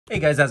Hey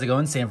guys, how's it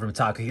going? Sam from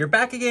Otaku here,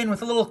 back again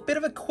with a little bit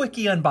of a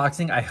quickie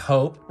unboxing, I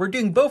hope. We're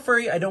doing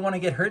Bofuri, I don't want to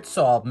get hurt,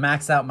 so I'll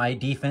max out my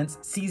defense.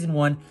 Season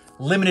 1,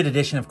 limited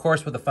edition, of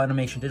course, with a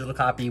Funimation digital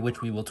copy,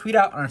 which we will tweet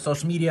out on our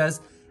social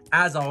medias.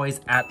 As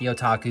always, at the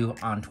Otaku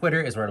on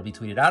Twitter is where it'll be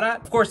tweeted out at.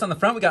 Of course, on the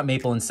front, we got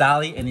Maple and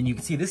Sally, and then you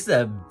can see this is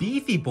a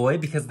beefy boy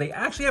because they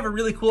actually have a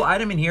really cool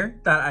item in here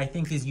that I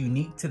think is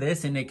unique to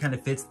this, and it kind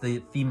of fits the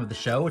theme of the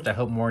show, which I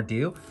hope more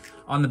do.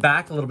 On the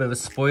back, a little bit of a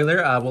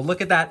spoiler. We'll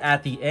look at that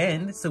at the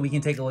end so we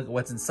can take a look at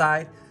what's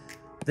inside.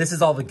 This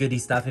is all the goodie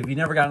stuff. If you've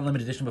never gotten a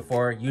limited edition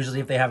before,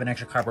 usually if they have an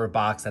extra cardboard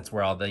box, that's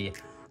where all the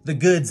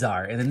goods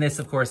are. And then this,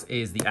 of course,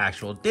 is the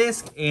actual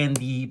disc and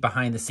the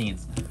behind the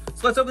scenes.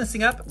 So let's open this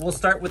thing up. We'll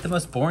start with the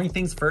most boring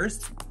things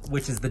first,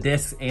 which is the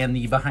disc and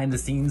the behind the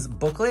scenes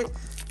booklet.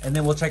 And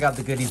then we'll check out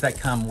the goodies that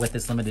come with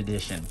this limited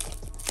edition.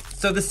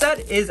 So the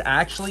set is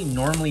actually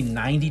normally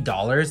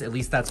 $90. At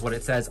least that's what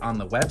it says on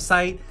the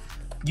website.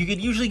 You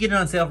could usually get it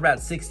on sale for about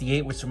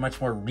 $68, which is a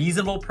much more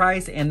reasonable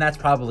price, and that's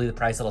probably the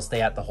price it'll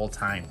stay at the whole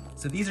time.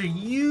 So these are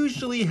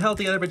usually held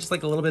together by just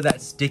like a little bit of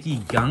that sticky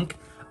gunk.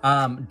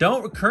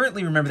 Don't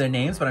currently remember their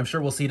names, but I'm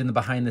sure we'll see it in the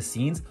behind the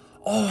scenes.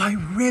 Oh, I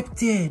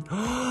ripped it.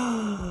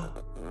 Oh.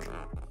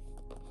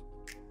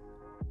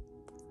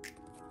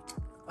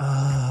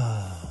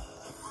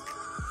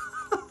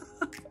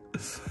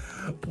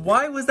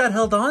 Why was that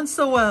held on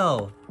so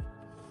well?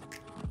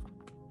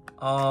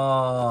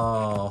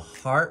 Oh,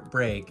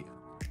 heartbreak.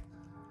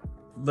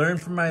 Learn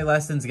from my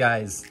lessons,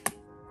 guys.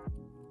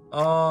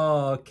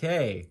 Oh,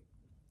 okay.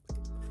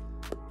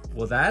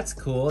 Well, that's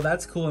cool.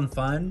 That's cool and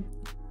fun.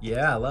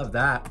 Yeah, I love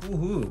that.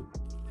 Woohoo.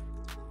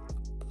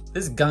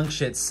 This gunk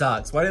shit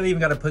sucks. Why do they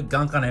even gotta put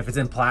gunk on it if it's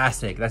in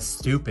plastic? That's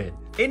stupid.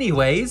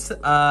 Anyways,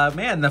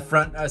 man, the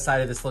front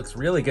side of this looks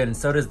really good, and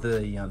so does the,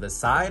 the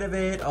side of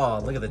it. Oh,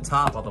 look at the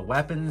top, all the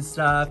weapons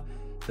stuff.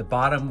 The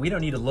bottom, we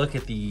don't need to look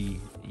at the,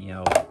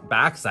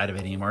 back side of it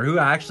anymore. Who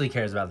actually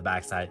cares about the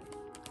back side?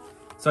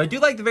 So I do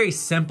like the very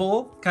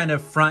simple kind of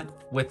front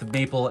with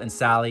Maple and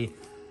Sally.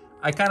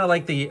 I kind of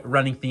like the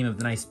running theme of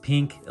the nice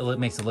pink. It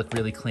makes it look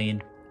really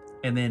clean.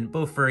 And then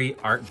Bofuri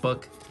art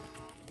book.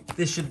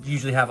 This should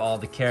usually have all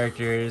the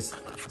characters.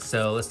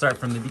 So let's start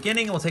from the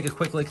beginning. We'll take a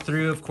quick look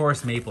through. Of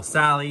course, Maple,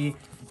 Sally,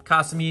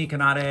 Kasumi,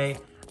 Kanade,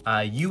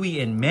 Yui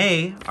and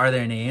Mei are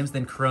their names.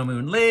 Then Kuromu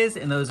and Liz,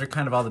 and those are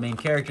kind of all the main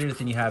characters.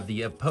 Then you have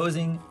the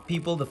opposing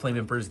people, the Flame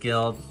Emperor's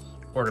Guild,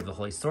 Order of the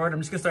Holy Sword. I'm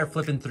just gonna start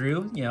flipping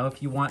through.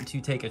 If you want to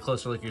take a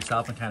closer look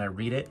yourself and kind of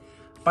read it,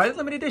 buy the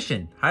limited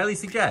edition. Highly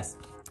suggest.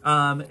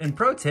 And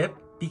pro tip,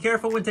 be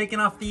careful when taking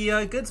off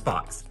the goods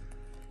box,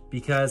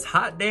 because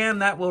hot damn,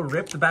 that will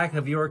rip the back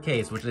of your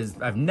case, which is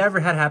I've never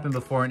had happen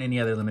before in any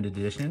other limited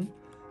edition.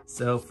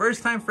 So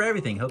first time for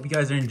everything. Hope you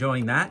guys are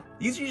enjoying that.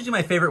 These are usually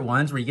my favorite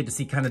ones where you get to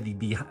see kind of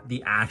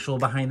the actual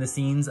behind the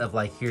scenes of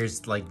like,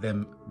 here's like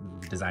them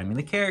designing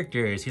the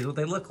characters, here's what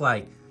they look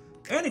like.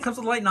 And it comes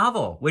with a light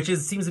novel, which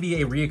seems to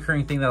be a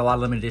reoccurring thing that a lot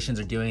of limited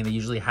editions are doing. They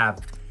usually have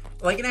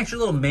like an extra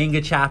little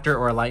manga chapter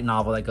or a light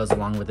novel that goes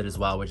along with it as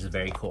well, which is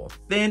very cool.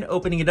 Then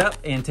opening it up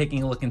and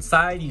taking a look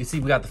inside, you can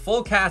see we got the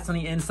full cast on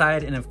the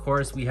inside, and of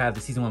course we have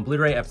the season 1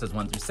 Blu-ray episodes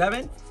 1 through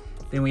 7.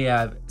 Then we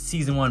have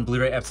season 1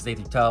 Blu-ray episodes 8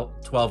 through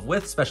 12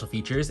 with special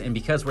features, and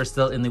because we're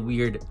still in the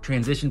weird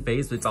transition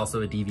phase, it's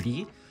also a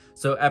DVD.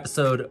 So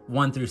episode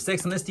 1 through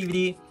 6 on this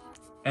DVD,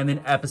 and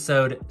then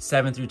episode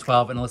 7 through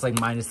 12, and it looks like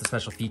minus the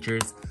special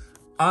features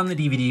on the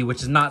DVD,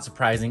 which is not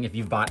surprising if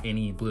you've bought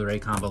any Blu-ray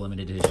combo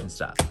limited edition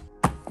stuff.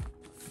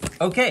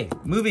 Okay,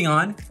 moving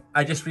on.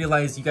 I just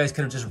realized you guys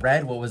could have just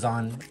read what was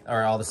on,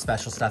 or all the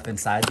special stuff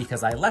inside,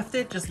 because I left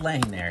it just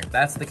laying there.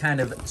 That's the kind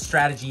of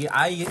strategy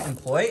I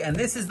employ, and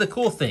this is the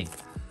cool thing.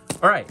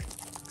 All right,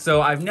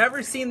 so I've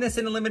never seen this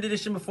in a limited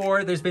edition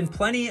before. There's been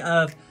plenty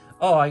of,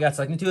 oh, I got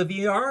sucked into a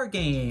VR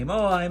game.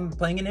 Oh, I'm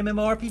playing an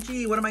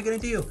MMORPG. What am I gonna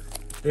do?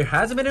 There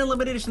hasn't been a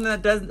limited edition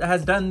that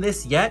has done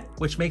this yet,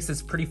 which makes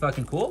this pretty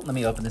fucking cool. Let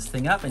me open this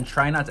thing up and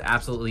try not to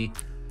absolutely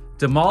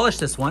demolish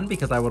this one,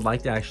 because I would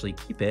like to actually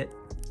keep it.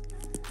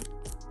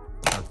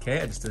 Okay,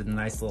 I just did a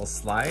nice little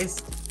slice.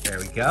 There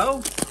we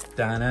go.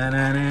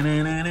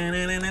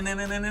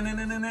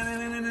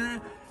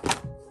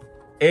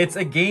 It's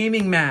a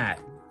gaming mat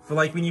for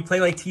like when you play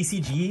like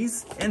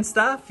TCGs and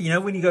stuff.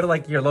 When you go to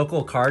like your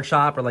local card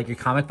shop or like your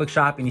comic book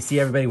shop and you see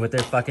everybody with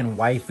their fucking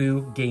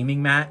waifu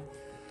gaming mat.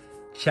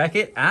 Check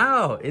it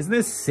out. Isn't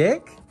this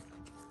sick?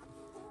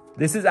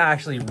 This is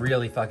actually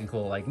really fucking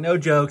cool. Like, no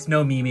jokes,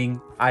 no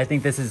memeing. I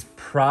think this is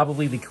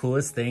probably the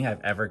coolest thing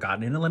I've ever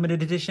gotten in a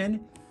limited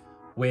edition,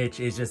 which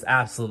is just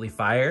absolutely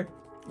fire.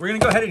 We're gonna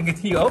go ahead and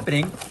continue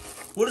opening.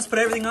 We'll just put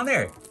everything on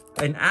there.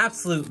 An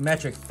absolute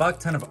metric fuck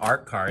ton of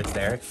art cards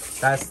there.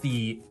 That's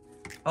the,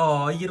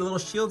 oh, you get a little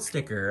shield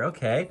sticker,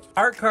 okay.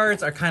 Art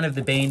cards are kind of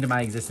the bane to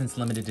my existence in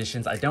limited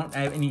editions. I don't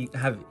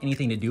have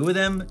anything to do with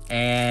them,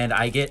 and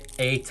I get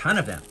a ton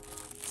of them.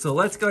 So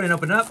let's go ahead and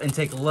open up and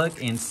take a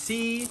look and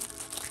see.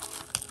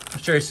 I'm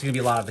sure it's gonna be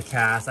a lot of the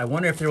cast. I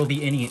wonder if there will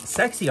be any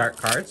sexy art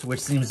cards, which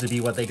seems to be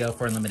what they go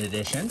for in limited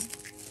editions.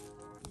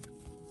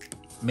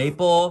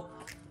 Maple.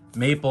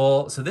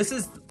 So this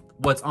is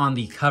what's on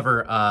the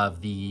cover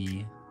of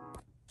the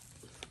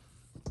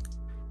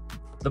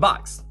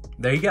box.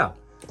 There you go.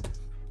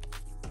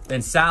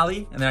 Then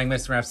Sally, and then I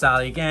mix around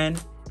Sally again,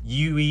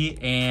 Yui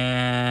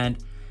and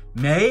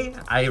May.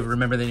 I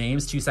remember the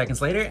names 2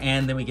 seconds later,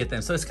 and then we get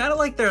them. So it's kind of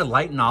like their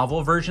light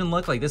novel version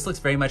look. Like this looks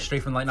very much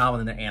straight from the light novel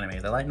than their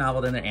anime. The light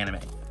novel than their anime.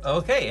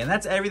 Okay, and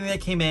that's everything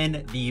that came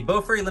in. The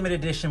Bofuri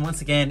limited edition,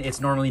 once again, it's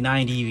normally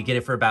 90. You get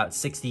it for about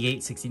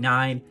 68,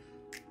 69.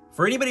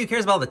 For anybody who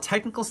cares about all the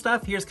technical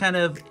stuff, here's kind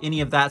of any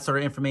of that sort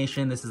of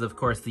information. This is, of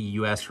course, the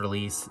US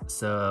release.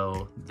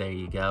 So there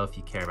you go. If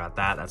you care about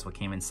that, that's what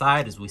came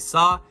inside, as we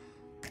saw.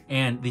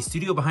 And the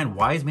studio behind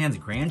Wise Man's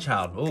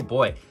Grandchild. Oh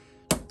boy.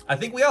 I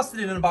think we also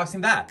did an unboxing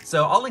of that.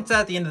 So I'll link to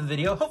that at the end of the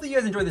video. Hopefully you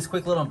guys enjoyed this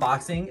quick little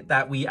unboxing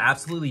that we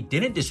absolutely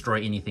didn't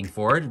destroy anything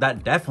for.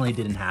 That definitely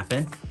didn't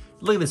happen.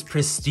 Look at this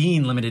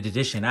pristine limited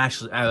edition,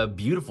 actually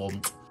beautiful.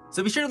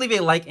 So be sure to leave a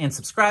like and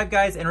subscribe,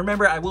 guys. And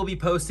remember, I will be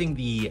posting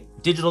the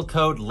digital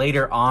code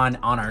later on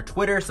our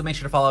Twitter. So make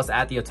sure to follow us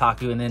at The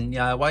Otaku. And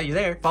then while you're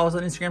there, follow us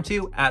on Instagram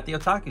too, at The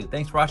Otaku.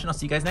 Thanks for watching. I'll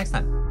see you guys next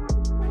time.